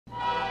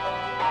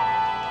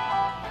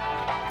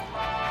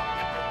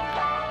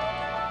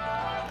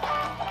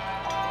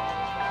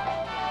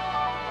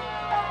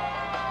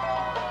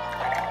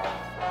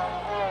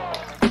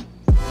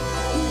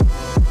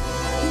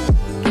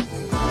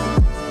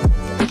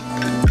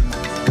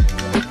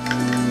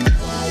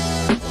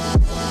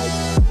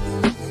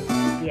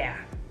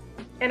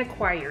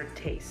acquired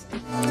taste.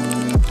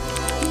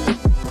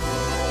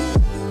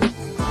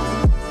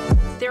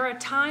 There are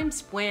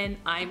times when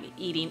I'm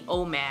eating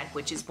OMAD,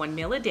 which is 1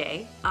 meal a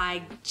day.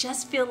 I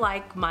just feel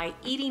like my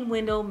eating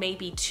window may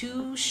be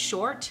too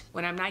short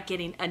when I'm not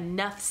getting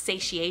enough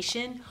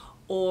satiation,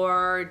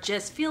 or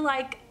just feel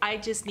like I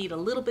just need a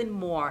little bit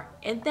more,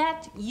 and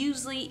that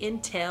usually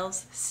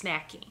entails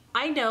snacking.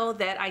 I know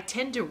that I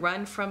tend to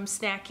run from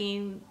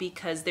snacking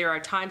because there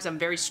are times I'm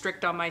very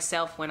strict on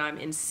myself when I'm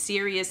in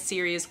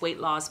serious weight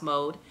loss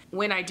mode.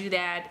 When I do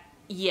that,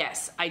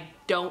 yes, I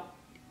don't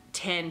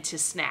tend to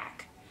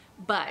snack.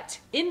 But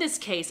in this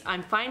case,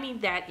 I'm finding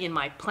that in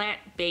my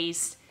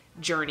plant-based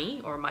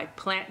journey or my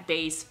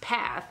plant-based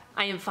path,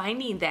 I am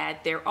finding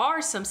that there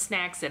are some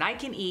snacks that I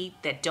can eat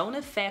that don't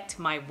affect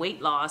my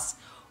weight loss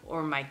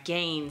or my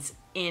gains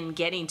in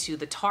getting to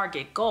the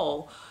target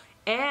goal,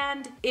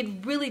 and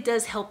it really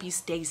does help you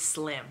stay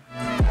slim.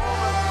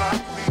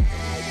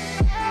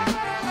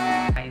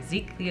 My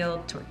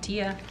Ezekiel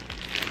tortilla.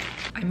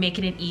 I'm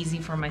making it easy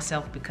for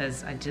myself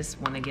because I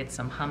just want to get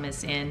some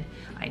hummus in.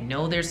 I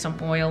know there's some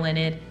oil in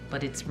it,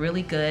 but it's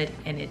really good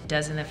and it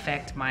doesn't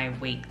affect my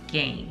weight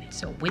gain.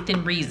 So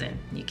within reason,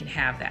 you can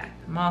have that.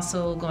 I'm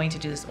also going to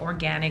do this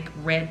organic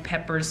red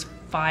peppers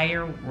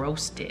fire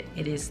roasted.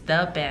 It is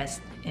the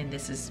best, and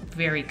this is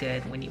very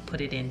good when you put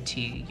it into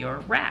your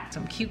wrap.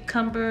 Some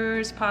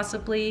cucumbers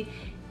possibly,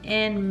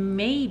 and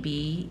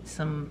maybe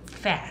some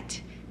fat,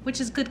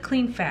 which is good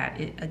clean fat.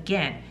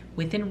 Again,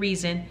 within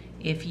reason.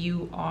 If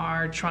you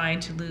are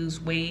trying to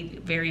lose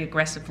weight very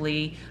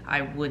aggressively,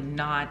 I would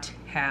not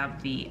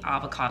have the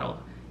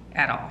avocado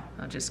at all.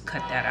 I'll just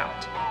cut that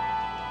out.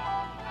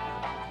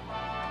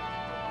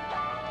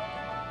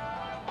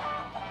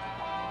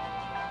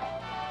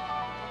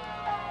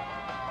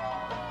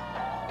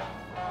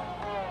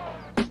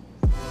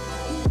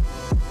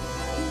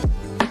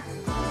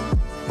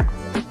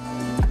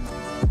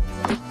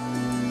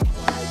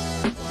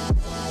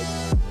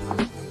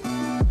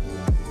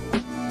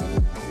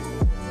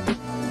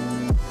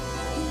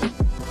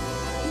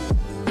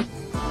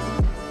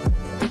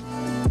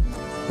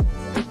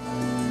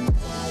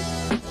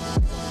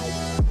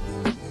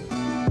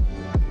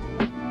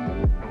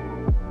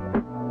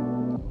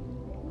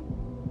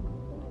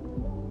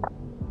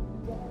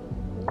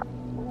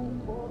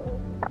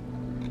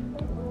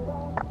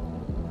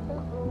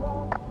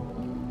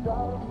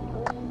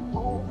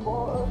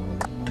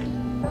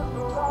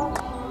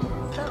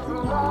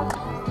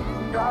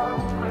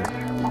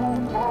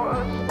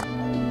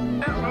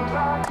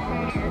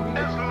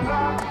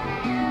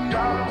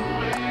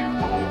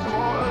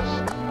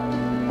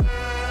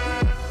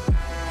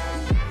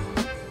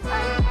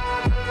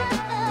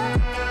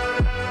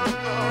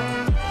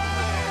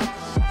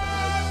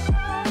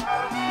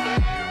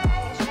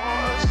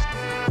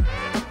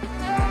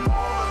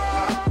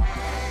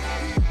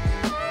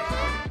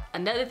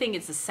 Another thing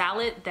is the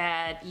salad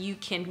that you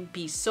can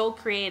be so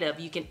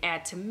creative. You can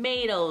add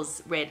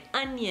tomatoes, red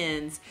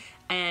onions,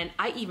 and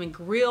I even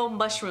grill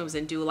mushrooms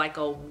and do like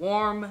a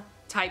warm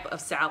type of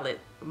salad.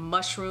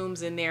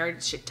 Mushrooms in there,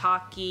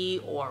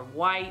 shiitake or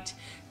white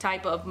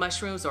type of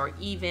mushrooms, or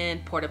even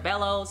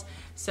portobellos.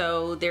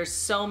 So there's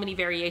so many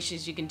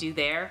variations you can do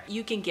there.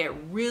 You can get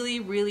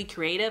really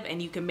creative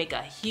and you can make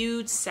a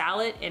huge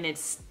salad and it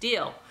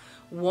still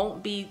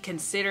won't be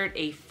considered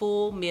a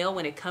full meal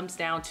when it comes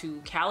down to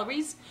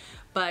calories.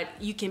 But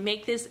you can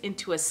make this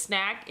into a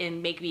snack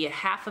and maybe a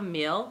half a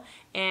meal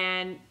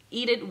and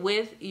eat it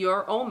with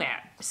your OMAD.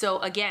 So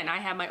again, I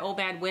have my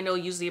OMAD window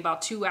usually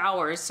about 2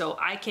 hours, so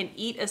I can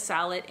eat a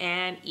salad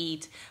and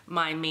eat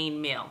my main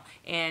meal.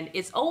 And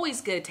it's always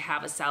good to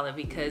have a salad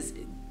because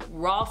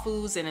raw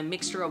foods and a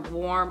mixture of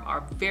warm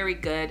are very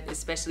good,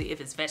 especially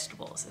if it's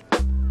vegetables.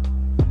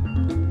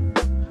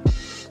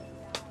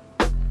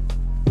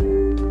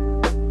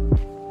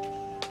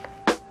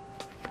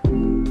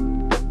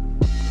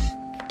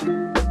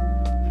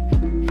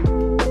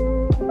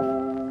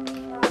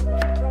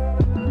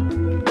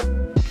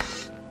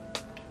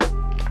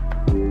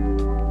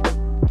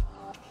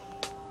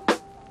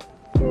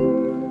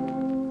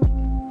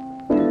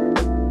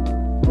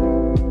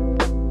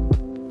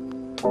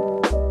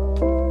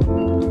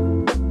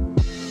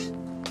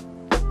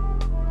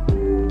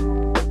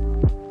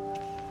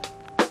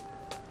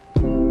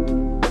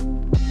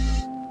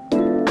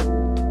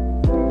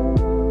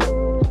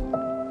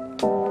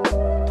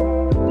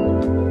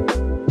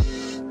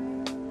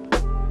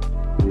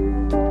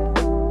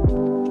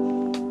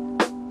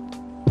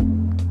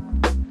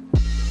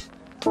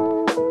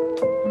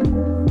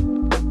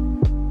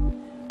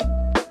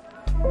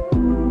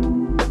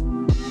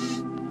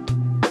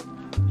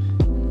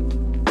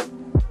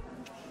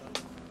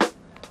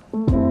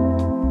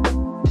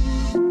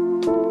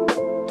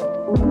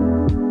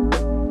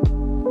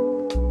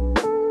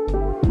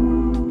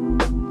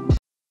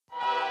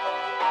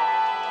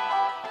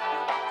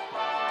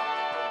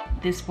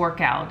 This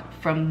workout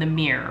from the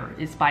Mirror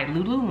is by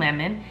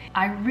Lululemon.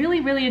 I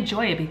really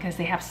enjoy it because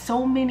they have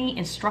so many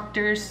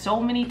instructors, so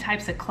many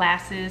types of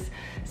classes.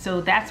 So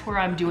that's where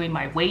I'm doing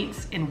my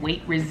weights and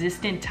weight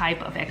resistant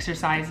type of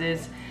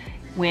exercises.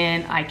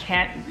 when I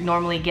can't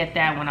normally get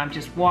that when I'm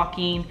just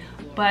walking,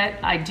 but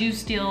I do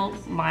still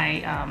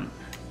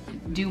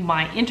do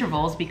my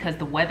intervals because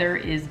the weather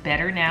is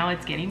better now.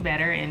 It's getting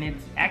better and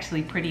it's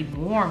actually pretty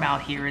warm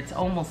out here. It's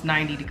almost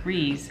 90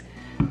 degrees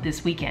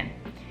this weekend.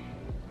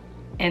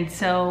 And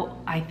so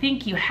I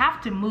think you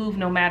have to move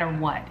no matter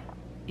what.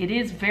 It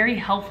is very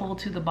helpful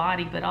to the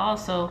body, but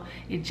also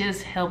it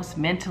just helps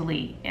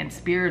mentally and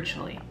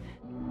spiritually.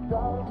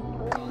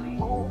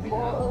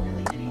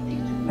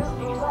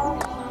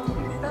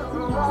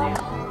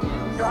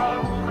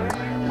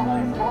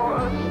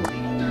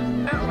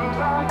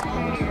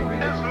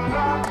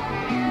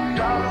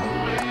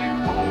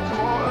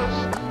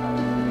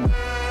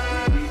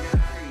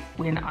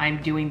 When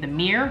I'm doing the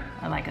mirror,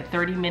 like a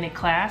 30-minute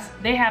class,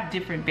 they have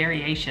different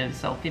variations.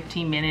 So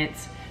 15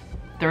 minutes,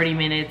 30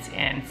 minutes,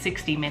 and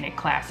 60-minute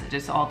classes. It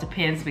just all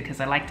depends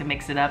because I like to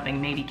mix it up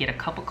and maybe get a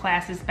couple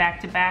classes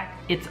back to back.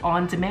 It's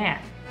on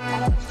demand.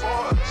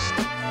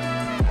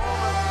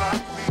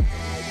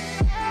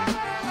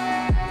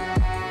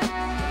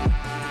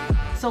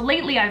 So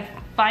lately I'm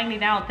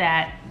finding out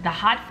that the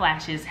hot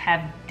flashes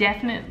have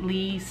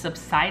definitely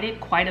subsided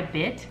quite a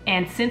bit.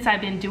 And since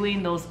I've been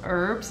doing those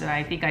herbs that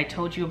I think I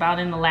told you about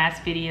in the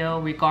last video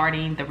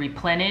regarding the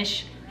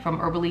Replenish from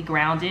Herbally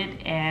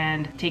Grounded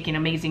and taking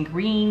amazing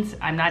greens,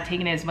 I'm not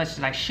taking as much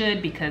as I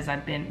should because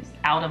I've been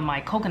out of my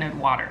coconut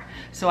water.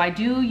 So I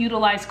do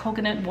utilize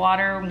coconut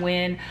water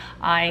when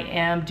I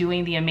am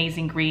doing the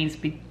amazing greens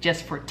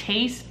just for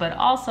taste, but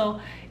also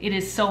it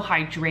is so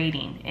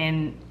hydrating,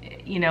 and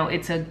you know,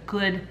 it's a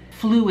good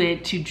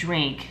fluid to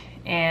drink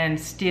and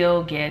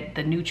still get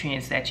the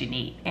nutrients that you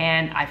need.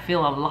 And I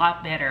feel a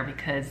lot better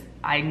because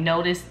I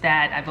noticed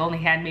that I've only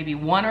had maybe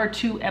 1 or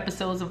 2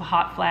 episodes of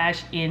hot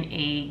flash in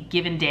a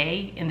given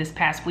day in this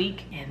past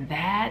week, and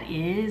that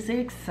is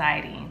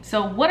exciting.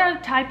 So what are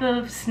the type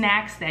of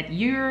snacks that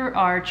you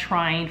are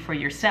trying for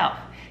yourself?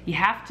 You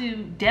have to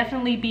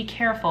definitely be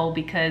careful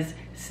because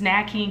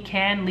snacking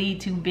can lead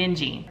to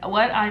binging.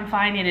 What I'm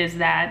finding is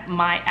that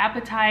my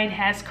appetite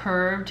has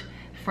curbed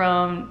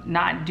from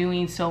not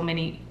doing so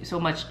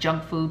much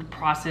junk food,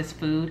 processed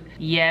food.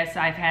 Yes,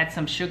 I've had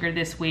some sugar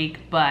this week,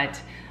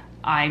 but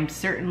I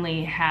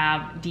certainly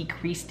have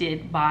decreased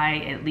it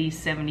by at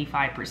least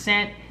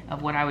 75%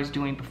 of what I was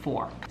doing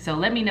before. So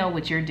let me know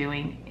what you're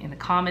doing in the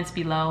comments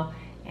below.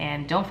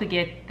 And don't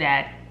forget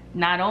that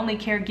not only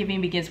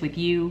caregiving begins with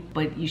you,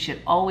 but you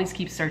should always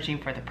keep searching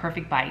for the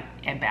perfect bite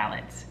and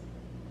balance.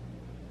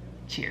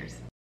 Cheers.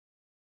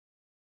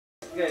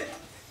 Good.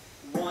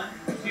 1,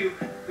 2,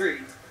 3.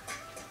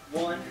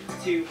 1,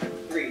 2,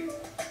 3.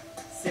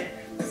 Sit,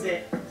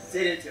 sit,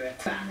 sit into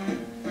it. Back.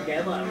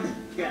 Get low.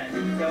 Good.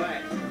 Go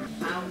ahead.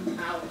 Out,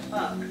 out,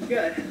 up.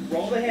 Good.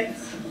 Roll the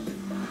hips.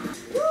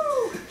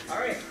 Woo!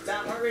 Alright,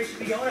 that heart rate should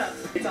be going up.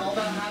 It's all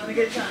about having a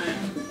good time.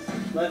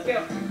 Let's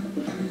go.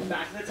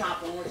 Back to the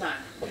top one more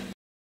time.